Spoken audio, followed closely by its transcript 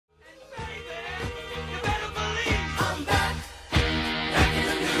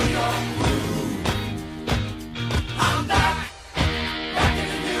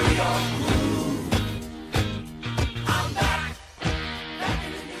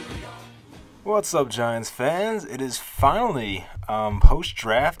What's up, Giants fans? It is finally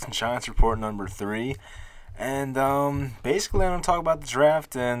post-draft Giants report number 3, and basically I'm going to talk about the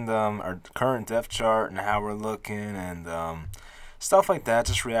draft and our current depth chart and how we're looking and stuff like that,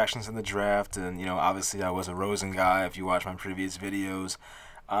 just reactions to the draft. And obviously I was a Rosen guy if you watch my previous videos.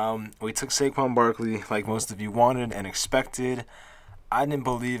 We took Saquon Barkley like most of you wanted and expected. I didn't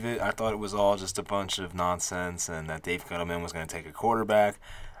believe it. I thought it was all just a bunch of nonsense and that Dave Gettleman was going to take a quarterback.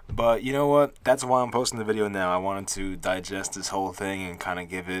 But you know what? That's why I'm posting the video now. I wanted to digest this whole thing and kind of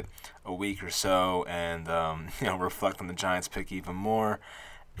give it a week or so and, reflect on the Giants pick even more.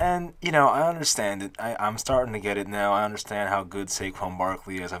 And, I understand it. I'm starting to get it now. I understand how good Saquon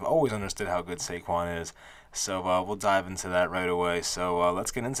Barkley is. I've always understood how good Saquon is. So we'll dive into that right away. So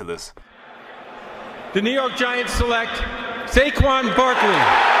let's get into this. The New York Giants select Saquon Barkley,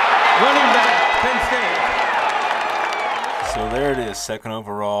 running back, Penn State. So there it is, second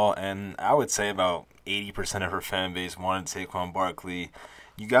overall, and I would say about 80% of her fan base wanted Saquon Barkley.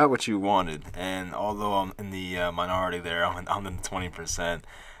 You got what you wanted, and although I'm in the minority there, I'm in the 20%.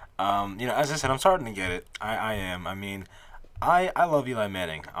 As I said, I'm starting to get it. I am. I mean, I love Eli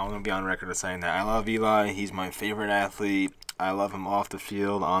Manning. I'm going to be on record of saying that. I love Eli. He's my favorite athlete. I love him off the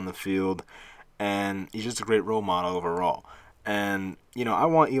field, on the field, and he's just a great role model overall. And, I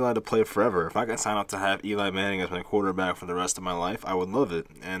want Eli to play forever. If I could sign up to have Eli Manning as my quarterback for the rest of my life, I would love it.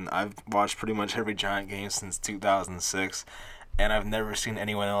 And I've watched pretty much every Giant game since 2006, and I've never seen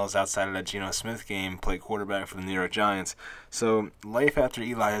anyone else outside of that Geno Smith game play quarterback for the New York Giants. So life after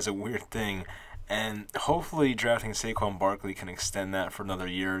Eli is a weird thing, and hopefully drafting Saquon Barkley can extend that for another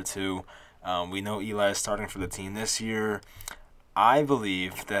year or two. We know Eli is starting for the team this year. I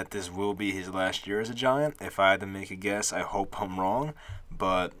believe that this will be his last year as a Giant. If I had to make a guess, I hope I'm wrong.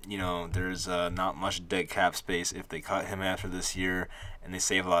 But, there's not much dead cap space if they cut him after this year and they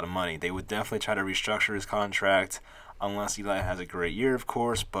save a lot of money. They would definitely try to restructure his contract unless Eli has a great year, of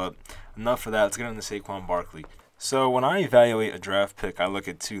course. But enough for that. Let's get into Saquon Barkley. So when I evaluate a draft pick, I look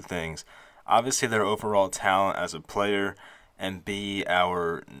at two things. Obviously, their overall talent as a player, and B,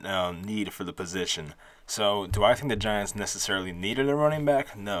 our need for the position. So, do I think the Giants necessarily needed a running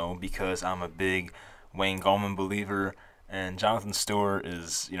back? No, because I'm a big Wayne Gallman believer, and Jonathan Stewart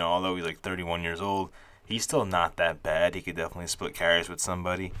is, although he's like 31 years old, he's still not that bad. He could definitely split carries with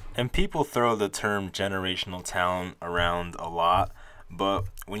somebody. And people throw the term generational talent around a lot, but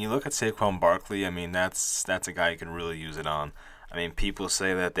when you look at Saquon Barkley, I mean, that's a guy you can really use it on. I mean, people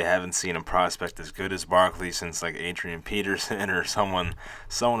say that they haven't seen a prospect as good as Barkley since like Adrian Peterson or someone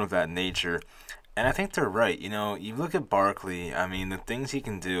of that nature. And I think they're right. You look at Barkley, I mean, the things he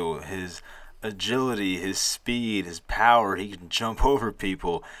can do, his agility, his speed, his power, he can jump over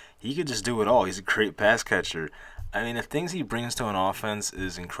people. He could just do it all. He's a great pass catcher. I mean, the things he brings to an offense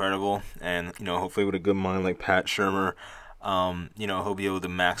is incredible. And, hopefully with a good mind like Pat Shurmur, he'll be able to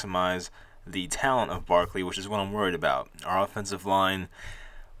maximize the talent of Barkley, which is what I'm worried about. Our offensive line,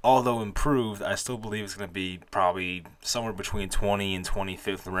 although improved, I still believe it's going to be probably somewhere between 20 and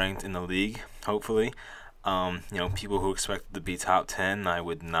 25th ranked in the league, hopefully. People who expect it to be top 10, I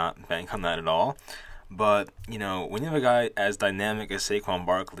would not bank on that at all. But, when you have a guy as dynamic as Saquon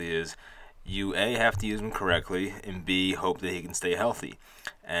Barkley is, you A, have to use him correctly, and B, hope that he can stay healthy.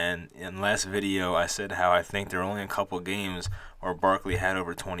 And in the last video, I said how I think there are only a couple games where Barkley had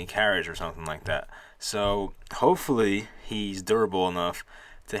over 20 carries or something like that. So hopefully he's durable enough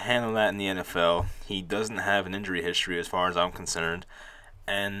to handle that in the NFL. He doesn't have an injury history as far as I'm concerned.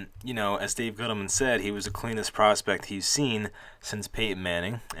 And, as Dave Gettleman said, he was the cleanest prospect he's seen since Peyton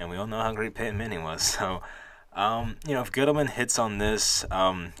Manning. And we all know how great Peyton Manning was. So, if Gettleman hits on this,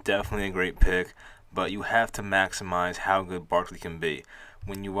 definitely a great pick. But you have to maximize how good Barkley can be.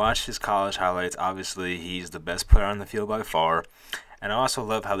 When you watch his college highlights, obviously he's the best player on the field by far. And I also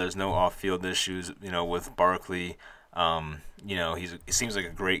love how there's no off-field issues, with Barkley. He seems like a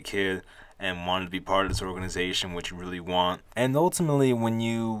great kid and wanted to be part of this organization, which you really want. And ultimately, when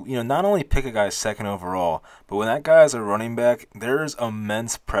you not only pick a guy second overall, but when that guy is a running back, there's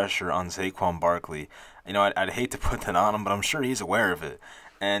immense pressure on Saquon Barkley. I'd hate to put that on him, but I'm sure he's aware of it.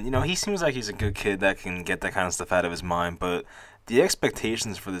 And, he seems like he's a good kid that can get that kind of stuff out of his mind, but the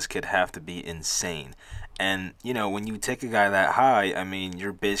expectations for this kid have to be insane. And, when you take a guy that high, I mean,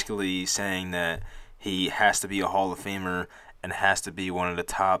 you're basically saying that he has to be a Hall of Famer and has to be one of the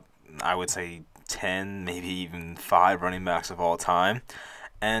top, I would say, 10, maybe even 5 running backs of all time.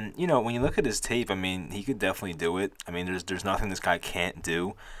 And, when you look at his tape, I mean, he could definitely do it. I mean, there's nothing this guy can't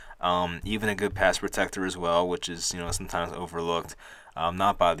do. Even a good pass protector as well, which is, sometimes overlooked.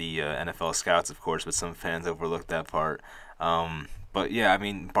 Not by the NFL scouts, of course, but some fans overlook that part. But yeah, I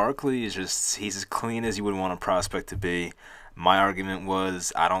mean, Barkley is he's as clean as you would want a prospect to be. My argument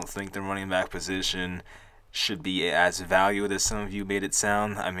was I don't think the running back position should be as valued as some of you made it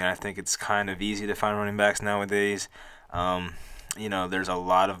sound. I mean, I think it's kind of easy to find running backs nowadays. There's a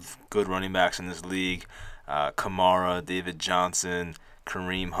lot of good running backs in this league. Kamara, David Johnson,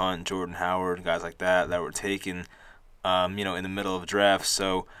 Kareem Hunt, Jordan Howard, guys like that were taken, in the middle of drafts.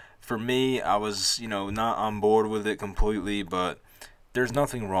 So for me, I was, not on board with it completely, but there's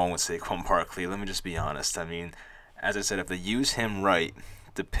nothing wrong with Saquon Barkley. Let me just be honest. I mean, as I said, if they use him right,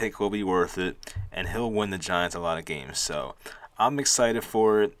 the pick will be worth it, and he'll win the Giants a lot of games. So I'm excited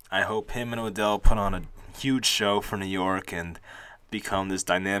for it. I hope him and Odell put on a huge show for New York and become this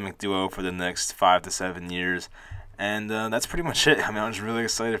dynamic duo for the next 5 to 7 years. And that's pretty much it. I mean, I'm just really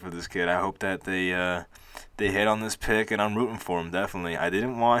excited for this kid. I hope that they hit on this pick, and I'm rooting for him, definitely. I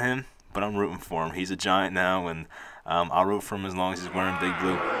didn't want him, but I'm rooting for him. He's a Giant now, and I'll root for him as long as he's wearing big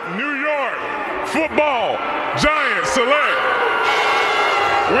blue. New York Football Giants select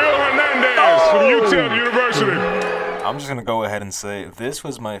Will Hernandez from UTEP University. I'm just going to go ahead and say this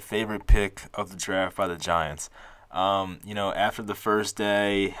was my favorite pick of the draft by the Giants. After the first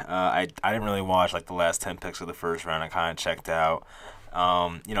day, I didn't really watch like the last 10 picks of the first round. I kind of checked out.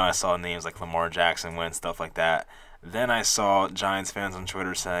 I saw names like Lamar Jackson win, stuff like that. Then I saw Giants fans on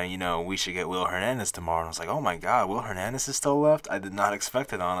Twitter saying, we should get Will Hernandez tomorrow. And I was like, oh my God, Will Hernandez is still left? I did not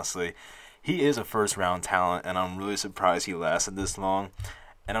expect it, honestly. He is a first-round talent, and I'm really surprised he lasted this long.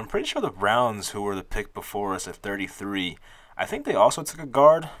 And I'm pretty sure the Browns, who were the pick before us at 33, I think they also took a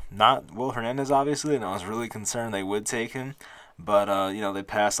guard, not Will Hernandez, obviously, and I was really concerned they would take him. But, they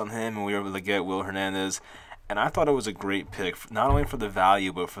passed on him, and we were able to get Will Hernandez. And I thought it was a great pick, not only for the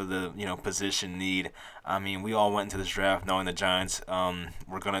value, but for the, position need. I mean, we all went into this draft knowing the Giants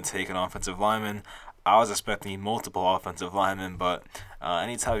were going to take an offensive lineman. I was expecting multiple offensive linemen, but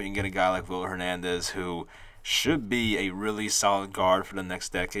anytime you can get a guy like Will Hernandez, who should be a really solid guard for the next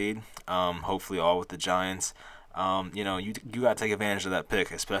decade, hopefully all with the Giants, you got to take advantage of that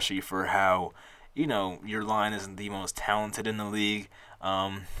pick, especially for how, your line isn't the most talented in the league.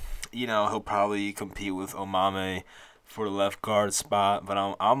 He'll probably compete with Omame for the left guard spot, but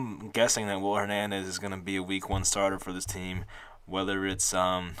I'm guessing that Will Hernandez is going to be a week 1 starter for this team, whether it's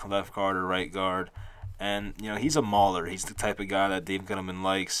left guard or right guard. And, he's a mauler. He's the type of guy that Dave Gettleman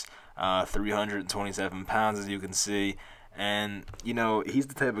likes, 327 pounds, as you can see. And, he's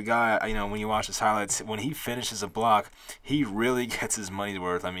the type of guy, when you watch his highlights, when he finishes a block, he really gets his money's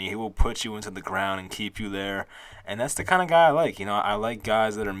worth. I mean, he will put you into the ground and keep you there. And that's the kind of guy I like. I like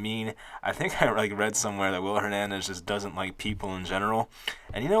guys that are mean. I think I read somewhere that Will Hernandez just doesn't like people in general.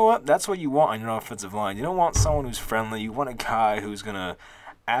 And you know what? That's what you want on your offensive line. You don't want someone who's friendly. You want a guy who's going to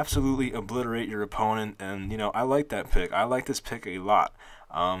absolutely obliterate your opponent. And, I like that pick. I like this pick a lot.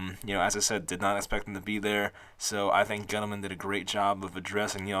 As I said, did not expect him to be there. So I think Gettleman did a great job of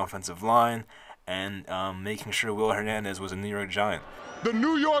addressing the offensive line and making sure Will Hernandez was a New York Giant. The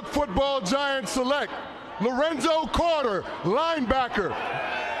New York Football Giants select Lorenzo Carter, linebacker,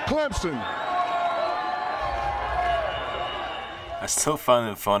 Clemson. I still find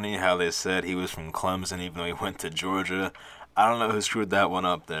it funny how they said he was from Clemson even though he went to Georgia. I don't know who screwed that one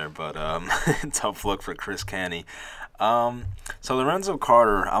up there, but tough look for Chris Canny. So Lorenzo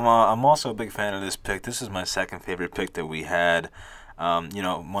Carter, I'm also a big fan of this pick. This is my second favorite pick that we had.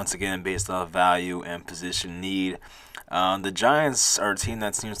 Once again, based off value and position need. The Giants are a team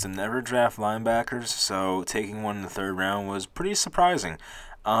that seems to never draft linebackers, so taking one in the 3rd round was pretty surprising.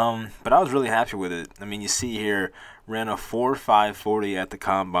 But I was really happy with it. I mean, you see here, ran a 4.5 40 at the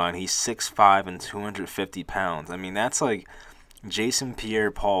combine. He's 6'5" and 250 pounds. I mean, that's like Jason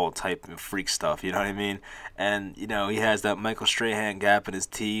Pierre-Paul type of freak stuff, you know what I mean? And, he has that Michael Strahan gap in his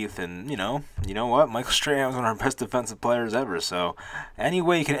teeth, and, you know what? Michael Strahan was one of our best defensive players ever, so any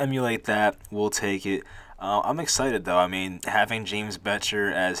way you can emulate that, we'll take it. I'm excited, though. I mean, having James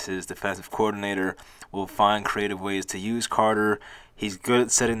Bettcher as his defensive coordinator will find creative ways to use Carter. He's good at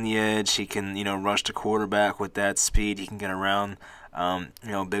setting the edge. He can, rush the quarterback with that speed. He can get around,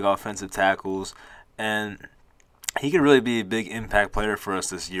 big offensive tackles. And he could really be a big impact player for us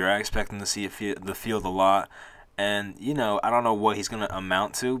this year. I expect him to see the field a lot. And, I don't know what he's going to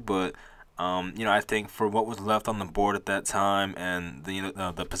amount to, but, I think for what was left on the board at that time and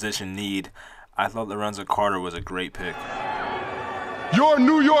the position need, I thought Lorenzo Carter was a great pick. Your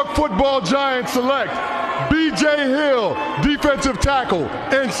New York Football Giants select B.J. Hill, defensive tackle,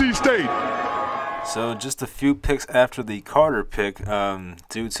 NC State. So just a few picks after the Carter pick,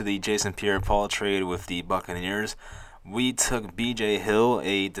 due to the Jason Pierre-Paul trade with the Buccaneers, we took B.J. Hill,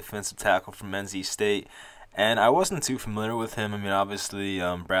 a defensive tackle from NC State. And I wasn't too familiar with him. I mean, obviously,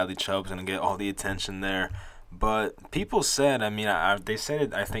 Bradley Chubb's going to get all the attention there. But people said, I mean, they said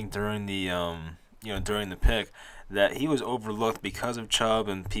it, I think, during the, during the pick, that he was overlooked because of Chubb,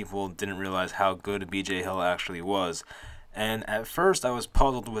 and people didn't realize how good B.J. Hill actually was. And at first, I was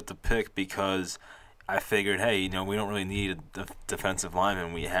puzzled with the pick because I figured, hey, we don't really need a defensive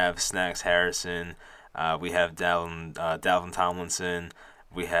lineman. We have Snacks Harrison, we have Dalvin Tomlinson,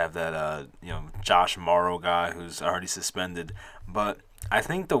 we have that Josh Morrow guy who's already suspended. But I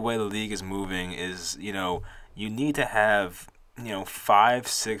think the way the league is moving is, you need to have 5,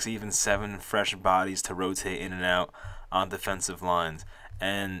 6, even 7 fresh bodies to rotate in and out on defensive lines.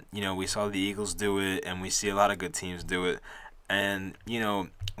 And we saw the Eagles do it, and we see a lot of good teams do it. And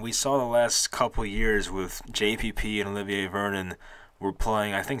we saw the last couple years with JPP and Olivier Vernon were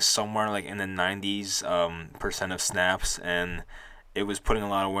playing, I think, somewhere like in the 90s % of snaps, and it was putting a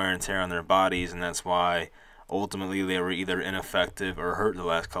lot of wear and tear on their bodies, and that's why ultimately they were either ineffective or hurt the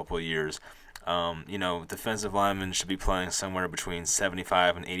last couple of years. Defensive linemen should be playing somewhere between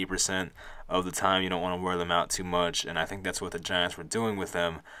 75 and 80% of the time. You don't want to wear them out too much, and I think that's what the Giants were doing with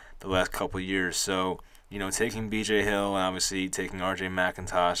them the last couple of years. So, taking B.J. Hill and obviously taking R.J.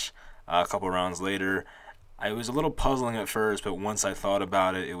 Mcintosh a couple rounds later, it was a little puzzling at first, but once I thought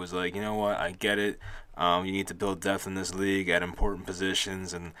about it, it was like, you know what, I get it. You need to build depth in this league at important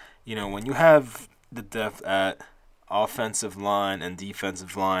positions, and, when you have the depth at offensive line and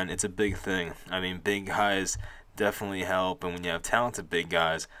defensive line, it's a big thing. I mean, big guys definitely help, and when you have talented big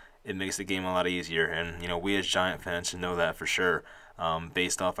guys, it makes the game a lot easier. And we as Giant fans should know that for sure.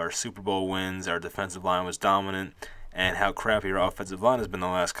 Based off our Super Bowl wins, our defensive line was dominant, and how crappy our offensive line has been the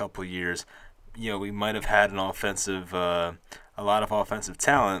last couple of years. We might have had a lot of offensive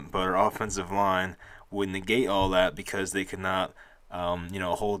talent, but our offensive line would negate all that because they could not,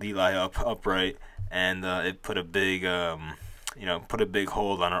 hold Eli upright. And it put a big,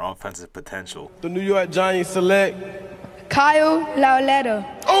 hold on our offensive potential. The New York Giants select Lauletta.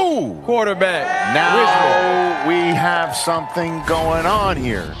 Oh! Quarterback. Now we have something going on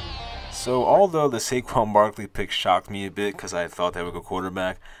here. So although the Saquon Barkley pick shocked me a bit because I thought they would go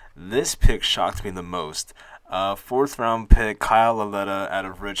quarterback, this pick shocked me the most. 4th round pick, Kyle Lauletta out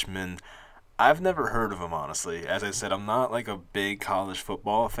of Richmond. I've never heard of him, honestly. As I said, I'm not like a big college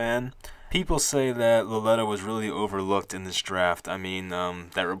football fan. People say that Lauletta was really overlooked in this draft. I mean,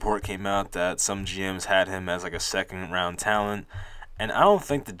 that report came out that some GMs had him as like a 2nd-round talent. And I don't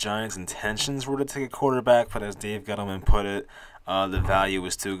think the Giants' intentions were to take a quarterback, but as Dave Gettleman put it, the value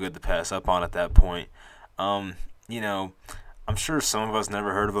was too good to pass up on at that point. I'm sure some of us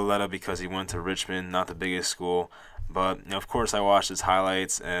never heard of Lauletta because he went to Richmond, not the biggest school. But, of course, I watched his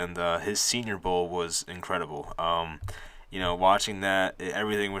highlights, and his Senior Bowl was incredible. Watching that,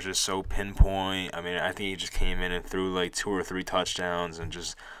 everything was just so pinpoint. I mean, I think he just came in and threw like 2 or 3 touchdowns and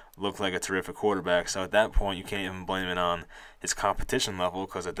just looked like a terrific quarterback. So at that point, you can't even blame it on his competition level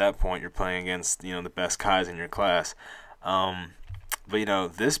because at that point, you're playing against, the best guys in your class.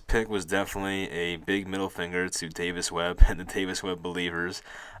 But, this pick was definitely a big middle finger to Davis Webb and the Davis Webb believers.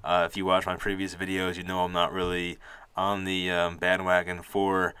 If you watch my previous videos, you know I'm not really on the bandwagon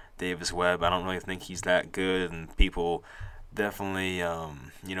for Davis Webb. I don't really think he's that good, and people definitely,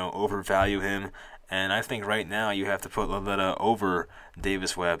 overvalue him. And I think right now you have to put Lauletta over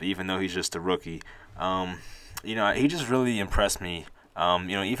Davis Webb, even though he's just a rookie. He just really impressed me.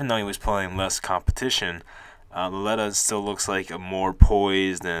 Even though he was playing less competition, Lauletta still looks like a more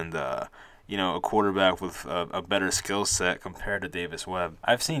poised and a quarterback with a better skill set compared to Davis Webb.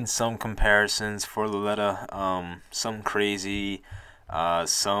 I've seen some comparisons for Lauletta, some crazy,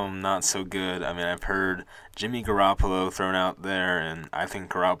 some not so good. I mean, I've heard Jimmy Garoppolo thrown out there, and I think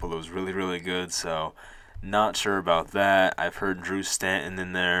Garoppolo's really, really good, so not sure about that. I've heard Drew Stanton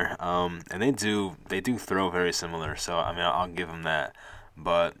in there, and they do throw very similar, so I mean, I'll give him that.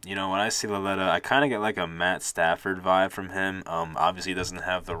 But, when I see Lauletta, I kind of get like a Matt Stafford vibe from him. Obviously, he doesn't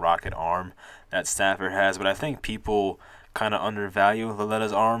have the rocket arm that Stafford has, but I think people kind of undervalue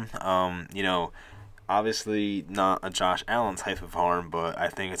Lauletta's arm. Obviously not a Josh Allen type of arm, but I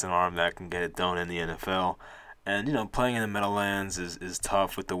think it's an arm that can get it done in the NFL. And, playing in the Meadowlands is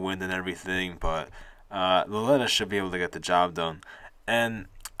tough with the wind and everything, but Lauletta should be able to get the job done. And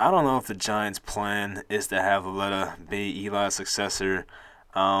I don't know if the Giants' plan is to have Lauletta be Eli's successor,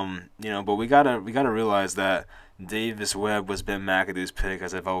 but we gotta realize that Davis Webb was Ben McAdoo's pick,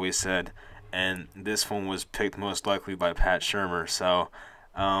 as I've always said, and this one was picked most likely by Pat Shurmur. So,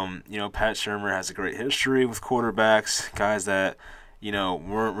 Pat Shurmur has a great history with quarterbacks, guys that,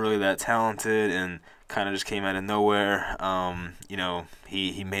 weren't really that talented and kind of just came out of nowhere.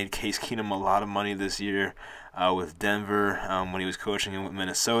 He made Case Keenum a lot of money this year with Denver when he was coaching in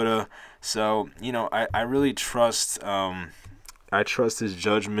Minnesota. So, I really trust his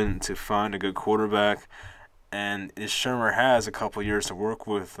judgment to find a good quarterback. And if Shurmur has a couple years to work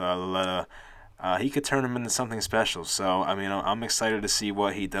with Lauletta, he could turn him into something special. So, I'm excited to see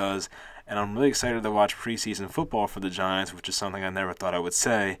what he does. And I'm really excited to watch preseason football for the Giants, which is something I never thought I would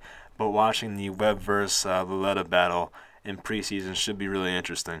say. But watching the Webb versus Lauletta battle in preseason should be really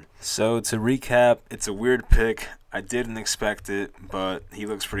interesting. So to recap, it's a weird pick. I didn't expect it, but he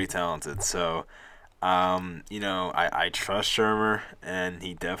looks pretty talented. So, I trust Shurmur, and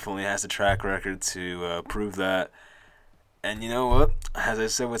he definitely has a track record to prove that. And you know what? As I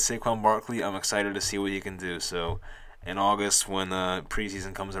said with Saquon Barkley, I'm excited to see what he can do. So in August, when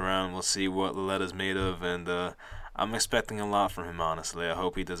preseason comes around, we'll see what Lauletta's made of, and I'm expecting a lot from him, honestly. I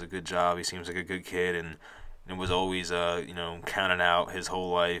hope he does a good job. He seems like a good kid, and was always, counted out his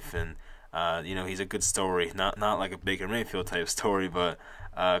whole life, and he's a good story. Not like a Baker Mayfield type story, but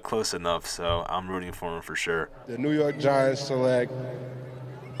close enough. So I'm rooting for him for sure. The New York Giants select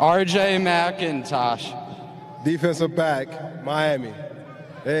R.J. Mcintosh, defensive back, Miami.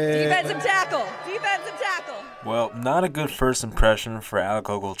 Defensive tackle. Well, not a good first impression for Alec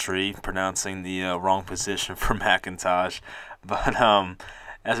Ogletree pronouncing the wrong position for McIntosh, but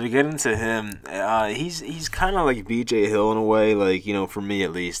as we get into him, he's kind of like B.J. Hill in a way. Like, for me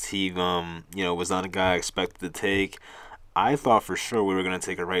at least, he was not a guy I expected to take. I thought for sure we were going to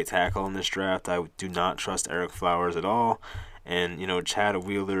take a right tackle in this draft. I do not trust Eric Flowers at all. And, Chad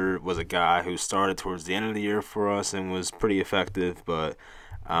Wheeler was a guy who started towards the end of the year for us and was pretty effective, but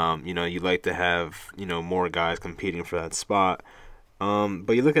you'd like to have, more guys competing for that spot.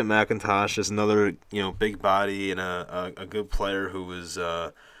 But you look at McIntosh as another, big body and a good player who was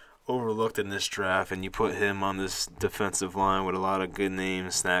overlooked in this draft, and you put him on this defensive line with a lot of good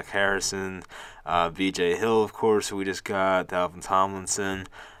names: Snack Harrison, B.J. Hill, of course, who we just got, Dalvin Tomlinson.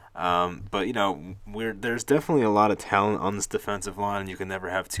 But there's definitely a lot of talent on this defensive line, and you can never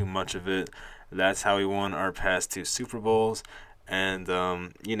have too much of it. That's how we won our past 2 Super Bowls. And I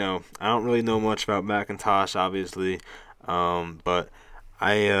don't really know much about McIntosh, obviously, but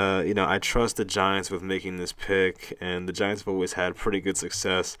I trust the Giants with making this pick, and the Giants have always had pretty good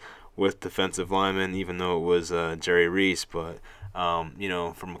success with defensive linemen, even though it was Jerry Reese. But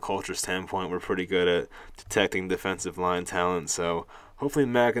from a culture standpoint, we're pretty good at detecting defensive line talent. So hopefully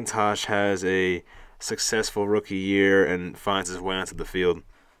McIntosh has a successful rookie year and finds his way onto the field.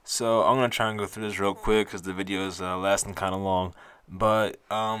 So I'm going to try and go through this real quick because the video is lasting kind of long. But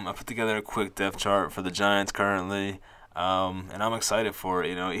I put together a quick depth chart for the Giants currently, and I'm excited for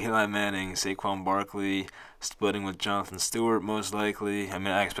it. Eli Manning, Saquon Barkley, splitting with Jonathan Stewart most likely.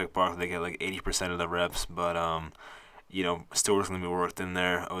 I expect Barkley to get like 80% of the reps, but Stewart's going to be worked in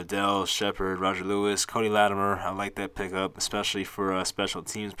there. Odell, Shepard, Roger Lewis, Cody Latimer. I like that pickup, especially for special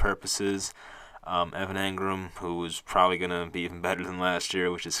teams purposes. Evan Engram, who was probably going to be even better than last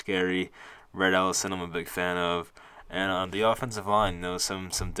year, which is scary. Red Ellison, I'm a big fan of. And on the offensive line, some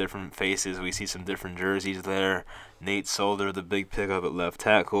different faces. We see some different jerseys there. Nate Solder, the big pickup at left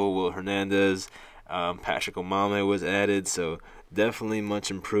tackle. Will Hernandez. Patrick Omameh was added, so definitely much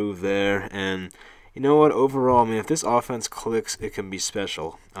improved there. And you know what? Overall, if this offense clicks, it can be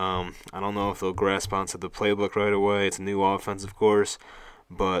special. I don't know if they'll grasp onto the playbook right away. It's a new offense, of course.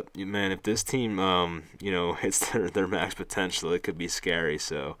 But, man, if this team, hits their max potential, it could be scary.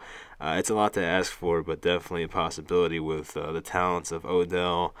 So it's a lot to ask for, but definitely a possibility with the talents of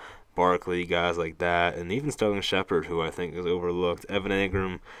Odell, Barkley, guys like that, and even Sterling Shepard, who I think is overlooked, Evan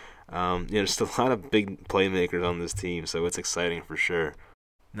Engram. Just a lot of big playmakers on this team, so it's exciting for sure.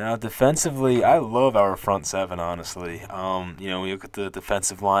 Now, defensively, I love our front seven, honestly. When you look at the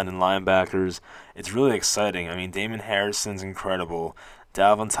defensive line and linebackers, it's really exciting. Damon Harrison's incredible.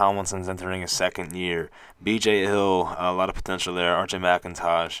 Dalvin Tomlinson's entering his second year. B.J. Hill, a lot of potential there. R.J.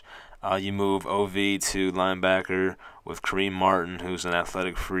 Mcintosh. You move OV to linebacker with Kareem Martin, who's an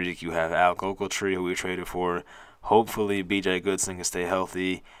athletic freak. You have Alec Ogletree, who we traded for. Hopefully, B.J. Goodson can stay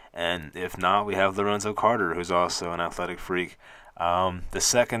healthy. And if not, we have Lorenzo Carter, who's also an athletic freak. The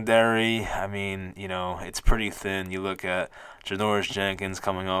secondary, it's pretty thin. You look at Janoris Jenkins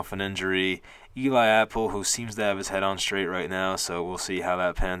coming off an injury. Eli Apple, who seems to have his head on straight right now, so we'll see how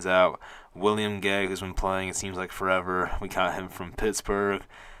that pans out. William Gay, who's been playing, it seems like forever. We got him from Pittsburgh.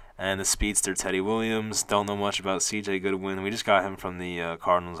 And the speedster, Teddy Williams. Don't know much about C.J. Goodwin. We just got him from the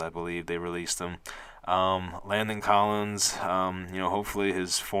Cardinals, I believe. They released him. Landon Collins, hopefully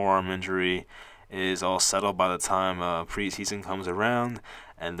his forearm injury is all settled by the time preseason comes around.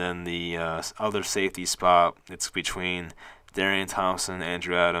 And then the other safety spot, it's between Darian Thompson,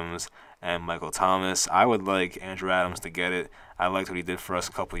 Andrew Adams, and Michael Thomas. I would like Andrew Adams to get it. I liked what he did for us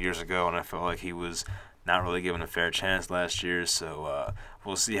a couple years ago, and I felt like he was not really given a fair chance last year. So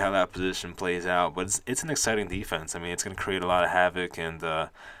we'll see how that position plays out. But it's an exciting defense. I mean, it's going to create a lot of havoc, and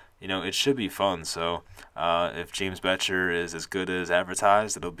you know, it should be fun. So if James Bettcher is as good as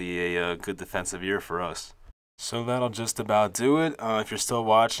advertised, it'll be a good defensive year for us. So that'll just about do it. If you're still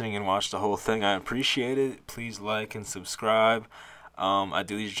watching and watch the whole thing, I appreciate it. Please like and subscribe. I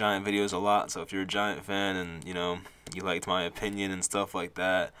do these Giant videos a lot, so if you're a Giant fan and you know you liked my opinion and stuff like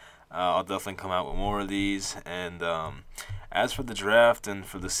that, I'll definitely come out with more of these. And as for the draft and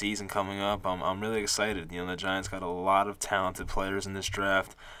for the season coming up, I'm really excited. You know, the Giants got a lot of talented players in this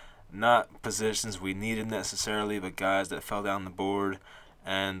draft. Not positions we needed necessarily, but guys that fell down the board.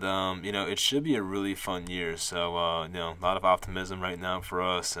 And you know, it should be a really fun year. So you know, a lot of optimism right now for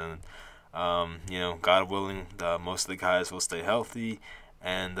us, and you know, God willing, most of the guys will stay healthy.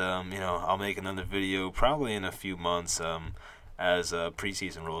 And you know, I'll make another video probably in a few months as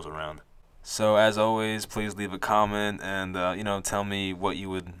preseason rolls around. So as always, please leave a comment and you know, tell me what you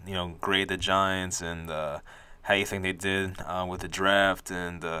would, you know, grade the Giants, and how you think they did with the draft,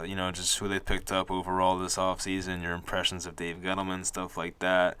 and you know, just who they picked up overall this offseason, your impressions of Dave Gettleman, stuff like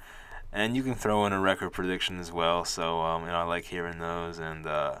that. And you can throw in a record prediction as well. So you know, I like hearing those, and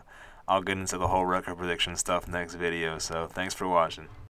I'll get into the whole record prediction stuff next video. So thanks for watching.